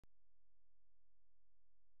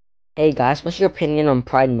Hey guys, what's your opinion on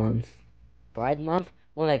Pride Month? Pride Month?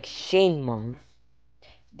 More like Shame Month.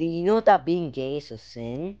 Do you know that being gay is a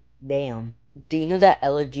sin? Damn. Do you know that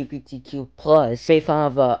LGBTQ plus made fun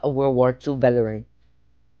of a World War II veteran?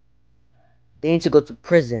 They need to go to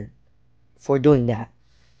prison for doing that.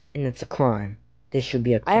 And it's a crime. This should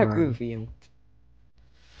be a crime. I agree with you.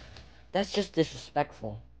 That's just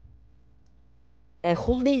disrespectful. And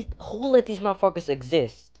who let these motherfuckers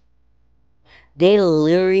exist? They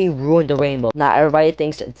literally ruined the rainbow. Now everybody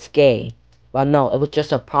thinks it's gay. But no, it was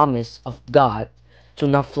just a promise of God to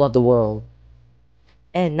not flood the world.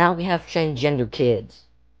 And now we have transgender kids.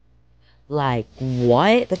 Like,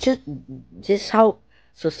 what? That's just how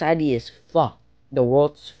society is fucked. The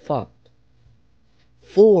world's fucked.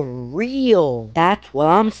 For real. That's what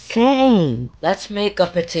I'm saying. Let's make a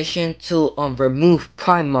petition to remove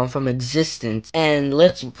Pride Month from existence. And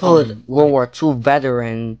let's put World War II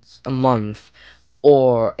veterans a month.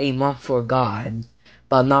 Or a month for God.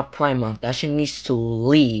 But not Pride Month. That shit needs to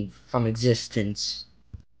leave from existence.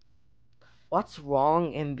 What's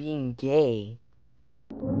wrong in being gay?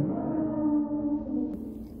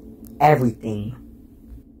 Everything.